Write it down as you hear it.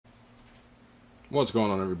What's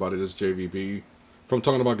going on, everybody? This is JVB from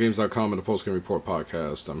TalkingAboutGames.com and the Post Game Report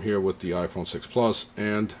podcast. I'm here with the iPhone 6 Plus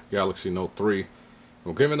and Galaxy Note 3.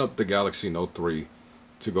 I'm giving up the Galaxy Note 3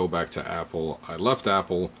 to go back to Apple. I left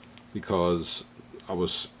Apple because I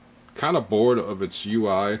was kind of bored of its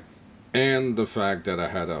UI and the fact that I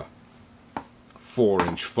had a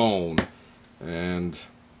 4-inch phone, and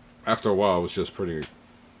after a while it was just pretty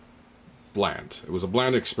bland. It was a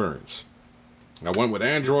bland experience. I went with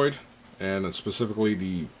Android, and specifically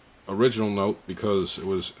the original Note, because it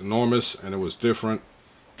was enormous and it was different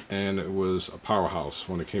and it was a powerhouse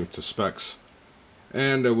when it came to specs.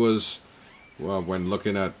 And it was, well, when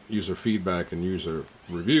looking at user feedback and user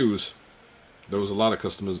reviews, there was a lot of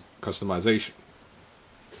customization.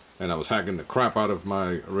 And I was hacking the crap out of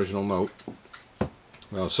my original Note.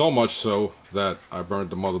 So much so that I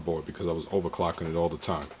burned the motherboard because I was overclocking it all the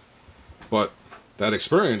time. But that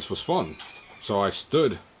experience was fun. So I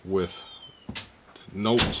stood with the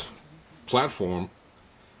Note platform,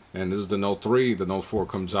 and this is the Note 3. The Note 4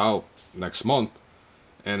 comes out next month,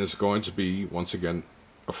 and it's going to be, once again,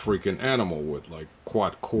 a freaking animal with like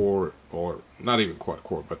quad core, or not even quad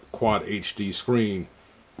core, but quad HD screen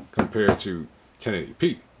compared to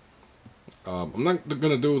 1080p. I'm not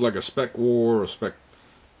going to do like a spec war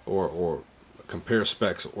or compare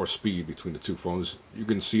specs or speed between the two phones. You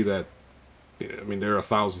can see that. I mean, there are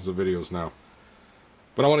thousands of videos now.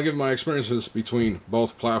 But I want to give my experiences between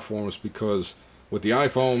both platforms, because with the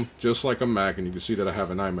iPhone, just like a Mac, and you can see that I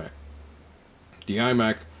have an iMac. The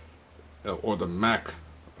iMac, or the Mac,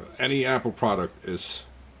 any Apple product is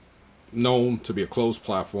known to be a closed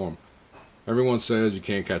platform. Everyone says you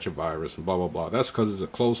can't catch a virus and blah, blah, blah. That's because it's a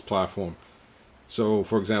closed platform. So,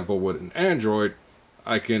 for example, with an Android,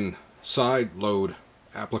 I can side load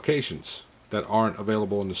applications that aren't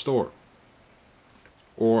available in the store.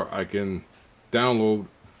 Or I can download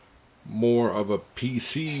more of a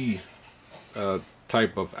PC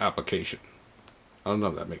type of application. I don't know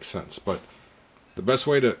if that makes sense, but the best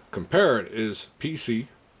way to compare it is PC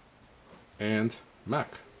and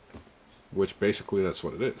Mac, which basically that's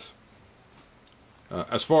what it is.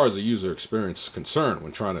 As far as the user experience is concerned,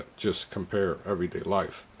 when trying to just compare everyday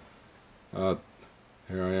life, here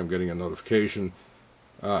I am getting a notification.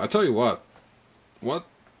 I tell you what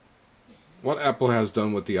Apple has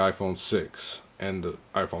done with the iPhone 6 and the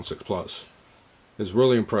iPhone 6 Plus is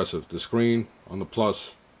really impressive. The screen on the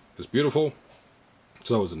Plus is beautiful.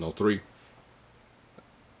 So is the Note 3.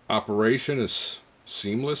 Operation is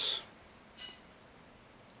seamless.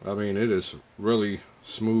 I mean, it is really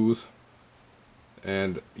smooth.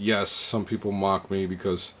 And yes, some people mock me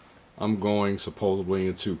because I'm going supposedly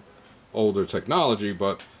into older technology,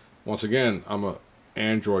 but once again, I'm an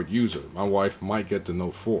Android user. My wife might get the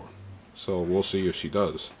Note 4. So we'll see if she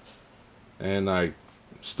does. And I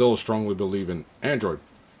still strongly believe in Android.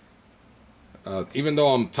 Even though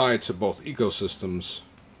I'm tied to both ecosystems,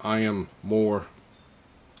 I am more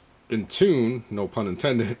in tune, no pun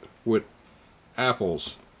intended, with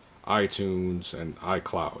Apple's iTunes and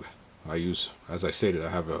iCloud. I use, as I stated, I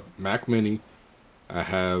have a Mac Mini. I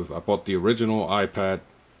bought the original iPad.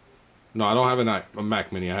 No, I don't have a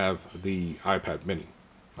Mac Mini. I have the iPad Mini.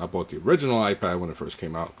 I bought the original iPad when it first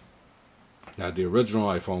came out. I had the original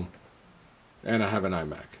iPhone, and I have an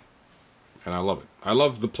iMac, and I love it. I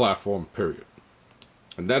love the platform, period.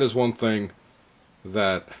 And that is one thing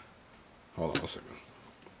that, hold on a second.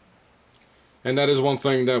 And that is one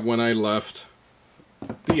thing that when I left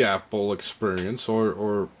the Apple experience,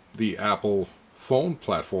 or the Apple phone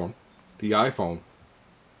platform, the iPhone,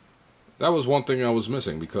 that was one thing I was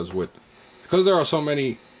missing, because there are so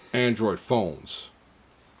many Android phones.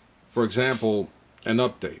 For example, an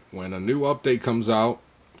update. When a new update comes out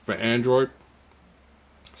for Android,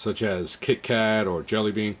 such as KitKat or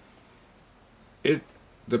Jelly Bean, it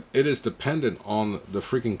is dependent on the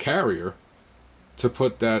freaking carrier to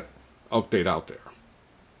put that update out there.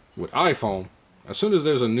 With iPhone, as soon as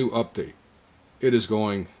there's a new update, it is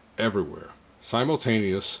going everywhere.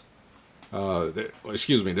 Simultaneous.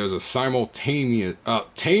 There's a simultaneous.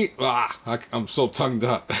 I'm so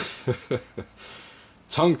tongue-tied.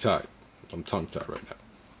 Tongue-tied. I'm tongue-tied right now.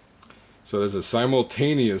 So there's a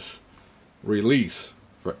simultaneous release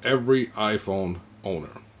for every iPhone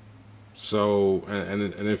owner. So, and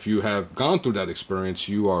if you have gone through that experience,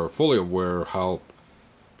 you are fully aware how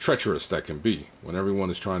treacherous that can be when everyone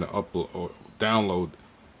is trying to upload or download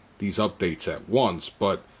these updates at once.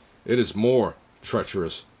 But it is more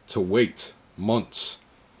treacherous to wait months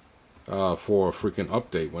for a freaking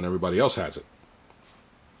update when everybody else has it.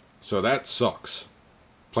 So that sucks.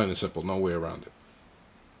 Plain and simple, no way around it.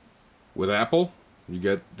 With Apple, You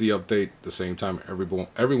get the update the same time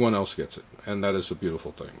everyone else gets it, and that is a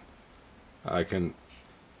beautiful thing. I can,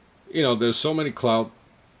 there's so many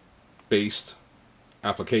cloud-based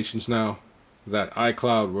applications now that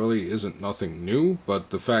iCloud really isn't nothing new,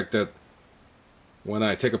 but the fact that when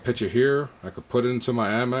I take a picture here, I could put it into my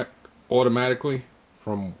iMac automatically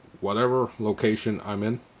from whatever location I'm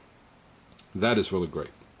in, that is really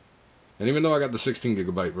great. And even though I got the 16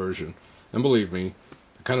 gigabyte version, and believe me,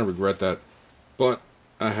 I kind of regret that, but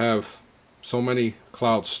I have so many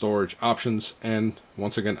cloud storage options, and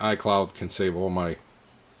once again, iCloud can save all my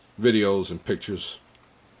videos and pictures.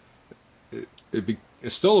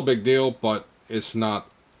 It's still a big deal, but it's not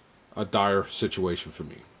a dire situation for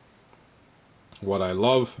me. What I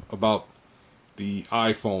love about the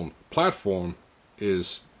iPhone platform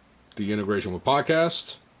is the integration with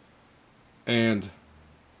podcasts, and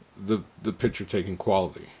the picture taking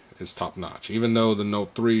quality is top notch. Even though the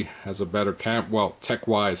Note 3 has a better tech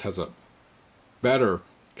wise has a better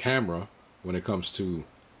camera when it comes to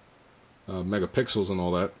megapixels and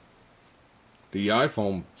all that, the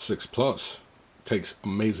iPhone 6 Plus takes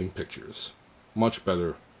amazing pictures, much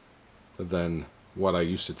better than what I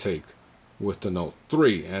used to take with the Note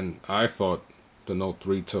 3, and I thought the Note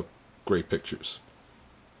 3 took great pictures.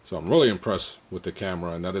 So I'm really impressed with the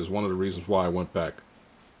camera, and that is one of the reasons why I went back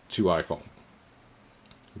to iPhone.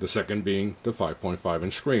 The second being the 5.5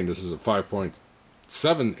 inch screen. This is a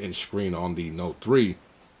 5.7 inch screen on the Note 3,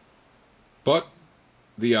 but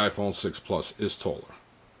the iPhone 6 Plus is taller.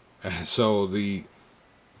 And so the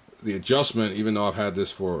adjustment, even though I've had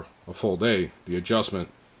this for a full day, the adjustment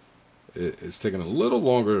is taking a little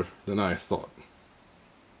longer than I thought.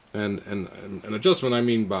 And an adjustment I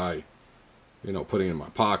mean by, putting it in my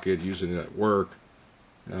pocket, using it at work.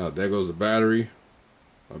 There goes the battery.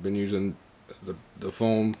 I've been using the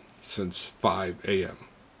phone since 5 a.m.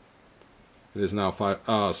 It is now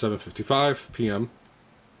 7:55 p.m.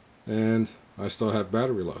 and I still have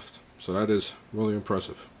battery left. So that is really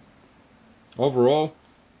impressive. Overall,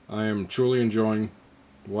 I am truly enjoying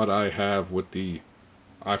what I have with the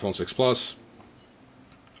iPhone 6 Plus.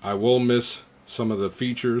 I will miss some of the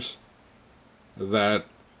features that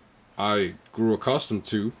I grew accustomed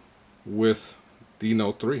to with the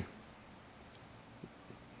Note 3.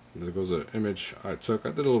 There goes an image I took.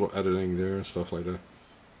 I did a little editing there and stuff like that.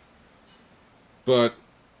 But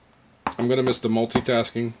I'm going to miss the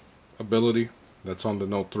multitasking ability that's on the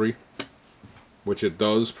Note 3, which it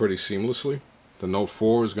does pretty seamlessly. The Note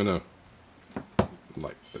 4 is going to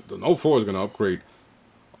upgrade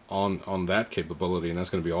on that capability, and that's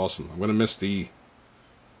going to be awesome. I'm going to miss the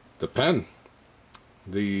pen.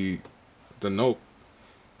 The Note,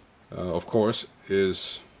 of course,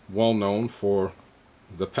 is well known for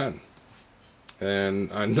the pen,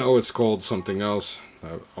 and I know it's called something else.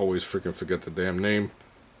 I always freaking forget the damn name.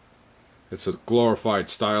 It's a glorified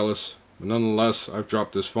stylus, but nonetheless, I've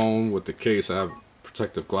dropped this phone with the case. I have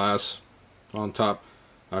protective glass on top.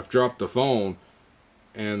 I've dropped the phone,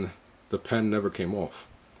 and the pen never came off.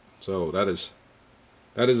 So that is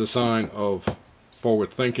a sign of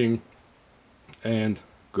forward thinking and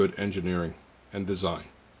good engineering and design.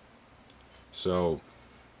 So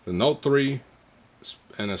the Note 3,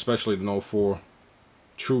 and especially the Note 4,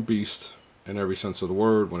 true beast in every sense of the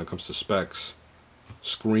word when it comes to specs,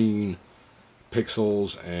 screen,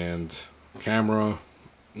 pixels, and camera.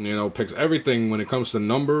 Everything when it comes to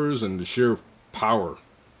numbers and the sheer power.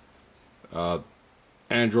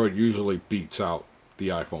 Android usually beats out the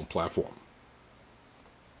iPhone platform.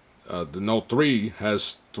 The Note 3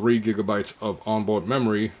 has 3 gigabytes of onboard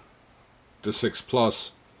memory. The 6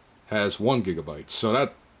 Plus has 1 gigabyte. So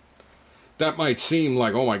that might seem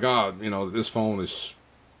like, oh my god, this phone is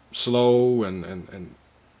slow and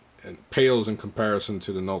pales in comparison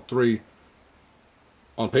to the Note 3.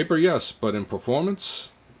 On paper, yes, but in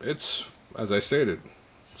performance, it's, as I stated,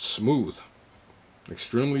 smooth.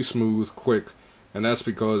 Extremely smooth, quick, and that's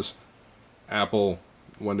because Apple,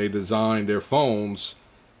 when they design their phones,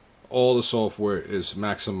 all the software is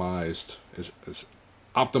maximized, is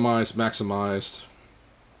optimized, maximized,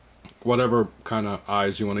 whatever kind of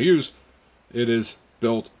eyes you want to use. It is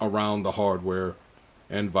built around the hardware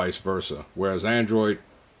and vice versa. Whereas Android,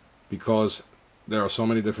 because there are so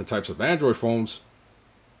many different types of Android phones,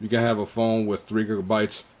 you can have a phone with 3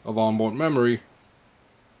 gigabytes of onboard memory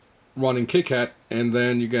running KitKat, and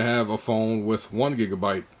then you can have a phone with 1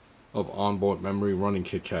 gigabyte of onboard memory running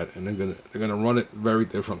KitKat, and they're gonna run it very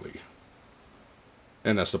differently.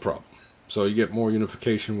 And that's the problem. So you get more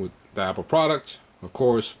unification with the Apple product, of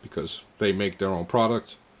course, because they make their own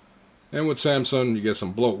product. And with Samsung, you get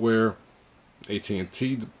some bloatware.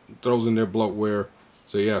 AT&T throws in their bloatware.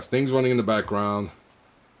 So you have things running in the background,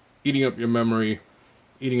 eating up your memory,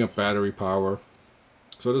 eating up battery power.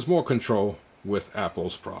 So there's more control with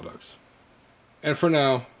Apple's products. And for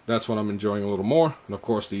now, that's what I'm enjoying a little more. And of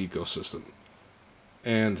course, the ecosystem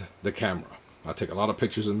and the camera. I take a lot of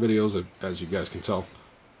pictures and videos, as you guys can tell.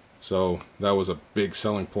 So that was a big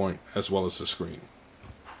selling point, as well as the screen.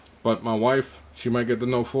 But my wife, she might get the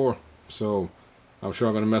Note 4. So I'm sure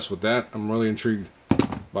I'm going to mess with that. I'm really intrigued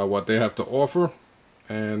by what they have to offer.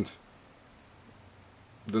 And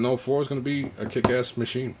the Note 4 is going to be a kick-ass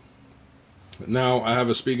machine. Now I have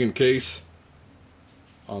a speaking case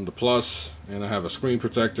on the Plus, and I have a screen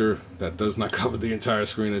protector that does not cover the entire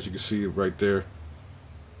screen, as you can see right there.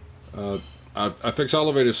 I fix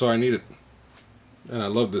elevators, so I need it, and I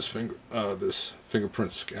love this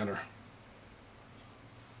fingerprint scanner.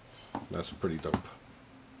 That's pretty dope.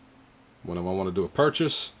 When I want to do a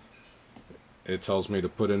purchase, it tells me to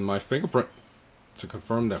put in my fingerprint to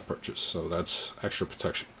confirm that purchase, so that's extra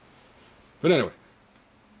protection. But anyway,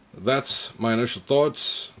 that's my initial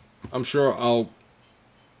thoughts. I'm sure I'll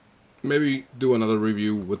maybe do another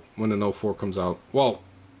review when the Note 4 comes out. Well,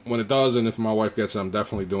 when it does, and if my wife gets it, I'm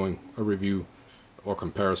definitely doing a review or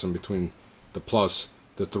comparison between the Plus,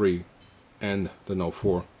 the 3, and the Note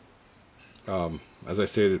 4. As I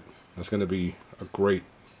stated, that's going to be a great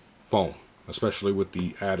phone, especially with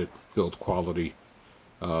the added build quality.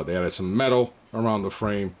 They added some metal around the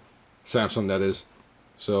frame, Samsung that is.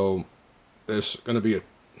 So there's going to be a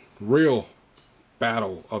real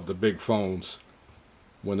battle of the big phones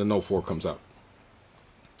when the Note 4 comes out.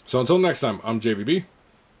 So until next time, I'm JVB.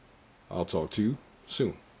 I'll talk to you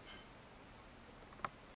soon.